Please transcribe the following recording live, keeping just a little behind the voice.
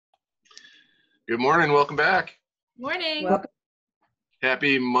Good morning. Welcome back. Morning. Welcome.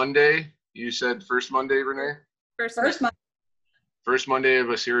 Happy Monday. You said first Monday, Renee? First Monday. First Monday of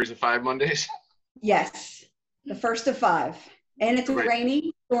a series of 5 Mondays? Yes, the first of 5. And it's a Great.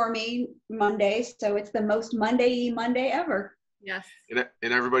 rainy, stormy Monday, so it's the most Monday-y Monday ever. Yes. And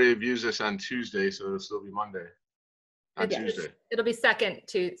everybody views this on Tuesday, so it'll still be Monday. On Tuesday. It'll be second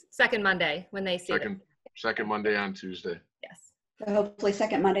Monday when they see it. Second Monday on Tuesday. Yes. So hopefully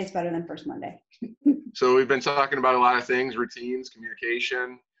second Monday is better than first Monday. So we've been talking about a lot of things, routines,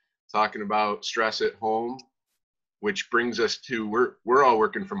 communication, talking about stress at home, which brings us to we're all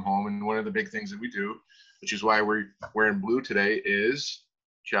working from home, and one of the big things that we do, which is why we're wearing blue today, is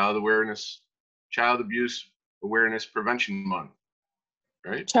Child Abuse Awareness Prevention Month,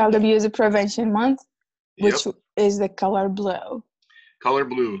 right? Child Abuse Prevention Month, which Yep. is the color blue. Color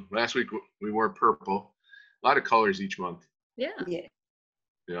blue. Last week we wore purple. A lot of colors each month. Yeah.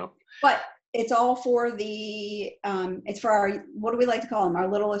 Yeah. But it's all for it's for our, what do we like to call them? Our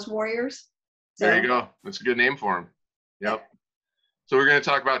littlest warriors. So, There you go. That's a good name for them. Yep. So we're going to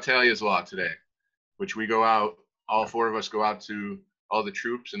talk about Talia's Law today, which we go out, all 4 of us go out to all the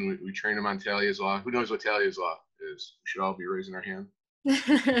troops and we train them on Talia's Law. Who knows what Talia's Law is? We should all be raising our hand.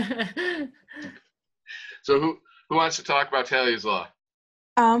 So who wants to talk about Talia's Law?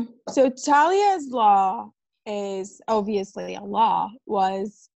 So Talia's Law is obviously a law,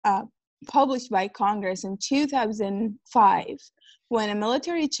 was published by Congress in 2005 when a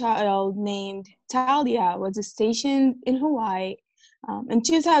military child named Talia was stationed in Hawaii. In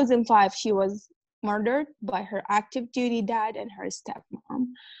 2005, she was murdered by her active duty dad and her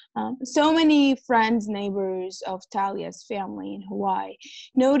stepmom. So many friends, neighbors of Talia's family in Hawaii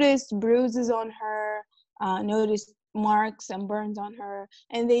noticed bruises on her, noticed marks and burns on her,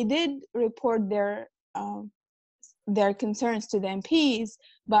 and they did report their concerns to the MPs,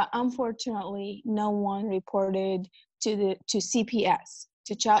 but unfortunately, no one reported to CPS,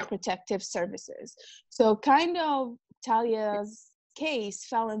 to Child Protective Services. So kind of Talia's case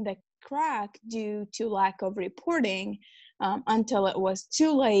fell in the crack due to lack of reporting until it was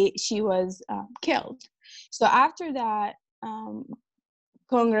too late. She was killed. So after that,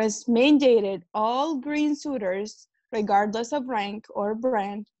 Congress mandated all green suitors, regardless of rank or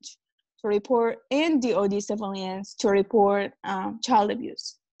branch, to report, and DOD civilians to report child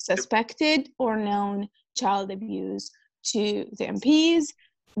abuse, suspected or known child abuse, to the MPs,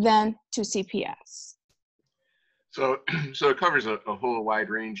 then to CPS. So it covers a whole wide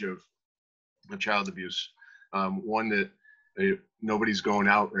range of child abuse. One that nobody's going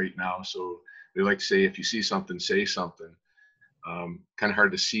out right now, so they like to say, if you see something, say something. Kind of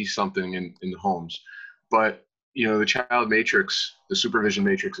hard to see something in the homes, but the child matrix, the supervision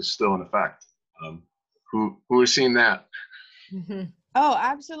matrix, is still in effect. Who has seen that? Mm-hmm. Oh,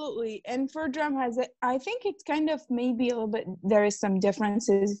 absolutely. And for Drumheads, I think it's kind of maybe a little bit, there is some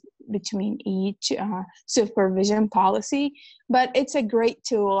differences between each supervision policy, but it's a great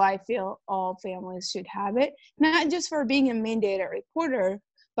tool. I feel all families should have it, not just for being a mandated reporter,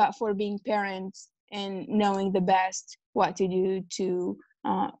 but for being parents and knowing the best what to do to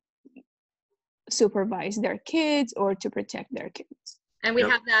supervise their kids or to protect their kids. And we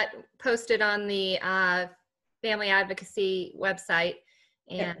have that posted on the Family Advocacy website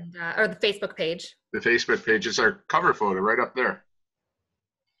and or the Facebook page. The Facebook page is our cover photo right up there.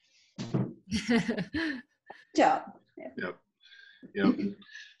 Yeah. Yep.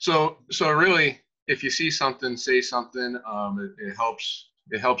 So really, if you see something, say something. It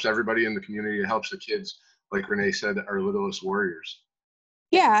helps everybody in the community. It helps the kids, like Renee said, our littlest warriors.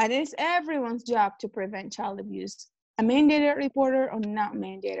 Yeah, and it's everyone's job to prevent child abuse. A mandated reporter or not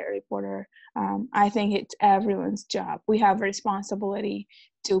mandated reporter, I think it's everyone's job. We have a responsibility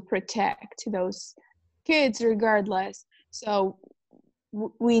to protect those kids regardless. So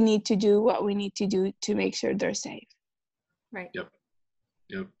we need to do what we need to do to make sure they're safe. Right.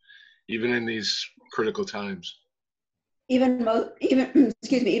 Yep. Even in these critical times. Even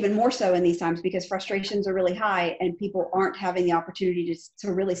more so in these times, because frustrations are really high and people aren't having the opportunity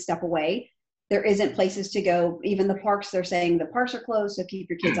to really step away. There isn't places to go. Even the parks, they're saying the parks are closed, so keep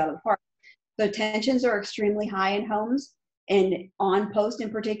your kids out of the park. The tensions are extremely high in homes, and on post in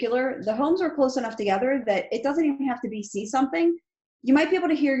particular, the homes are close enough together that it doesn't even have to be see something. You might be able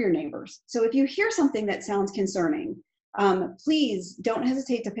to hear your neighbors. So if you hear something that sounds concerning, please don't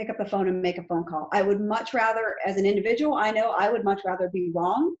hesitate to pick up the phone and make a phone call. I would much rather, as an individual, I would much rather be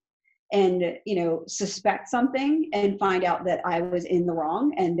wrong and, suspect something and find out that I was in the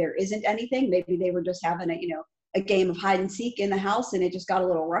wrong and there isn't anything. Maybe they were just having a game of hide and seek in the house and it just got a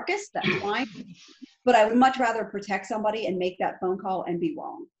little ruckus. That's fine. But I would much rather protect somebody and make that phone call and be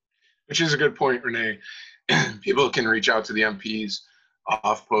wrong. Which is a good point, Renee. People can reach out to the MPs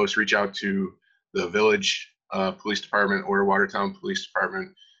off post, reach out to the village police department or Watertown Police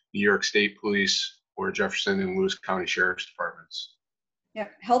Department, New York State Police, or Jefferson and Lewis County Sheriff's Departments. Yeah,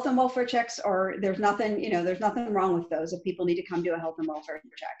 health and welfare checks are, there's nothing, there's nothing wrong with those if people need to come do a health and welfare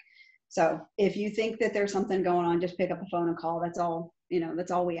check. So if you think that there's something going on, just pick up the phone and call. That's all,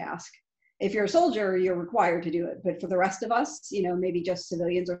 that's all we ask. If you're a soldier, you're required to do it. But for the rest of us, maybe just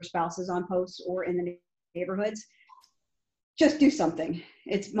civilians or spouses on posts or in the neighborhoods, just do something.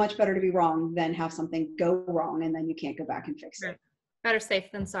 It's much better to be wrong than have something go wrong and then you can't go back and fix it. Better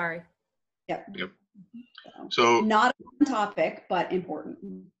safe than sorry. Yep. So not on topic, but important.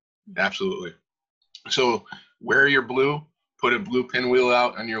 Absolutely. So wear your blue, put a blue pinwheel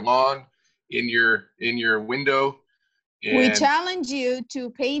out on your lawn, in your window. And we challenge you to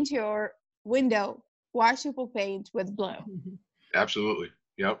paint your window washable paint with blue. Absolutely.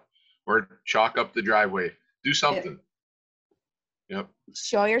 Yep. Or chalk up the driveway. Do something. Yep.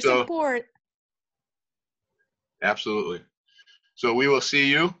 Show your support. Absolutely. So we will see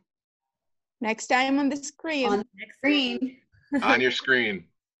you next time on the screen. On the screen. on your screen.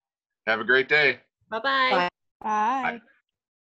 Have a great day. Bye-bye. Bye. Bye. Bye.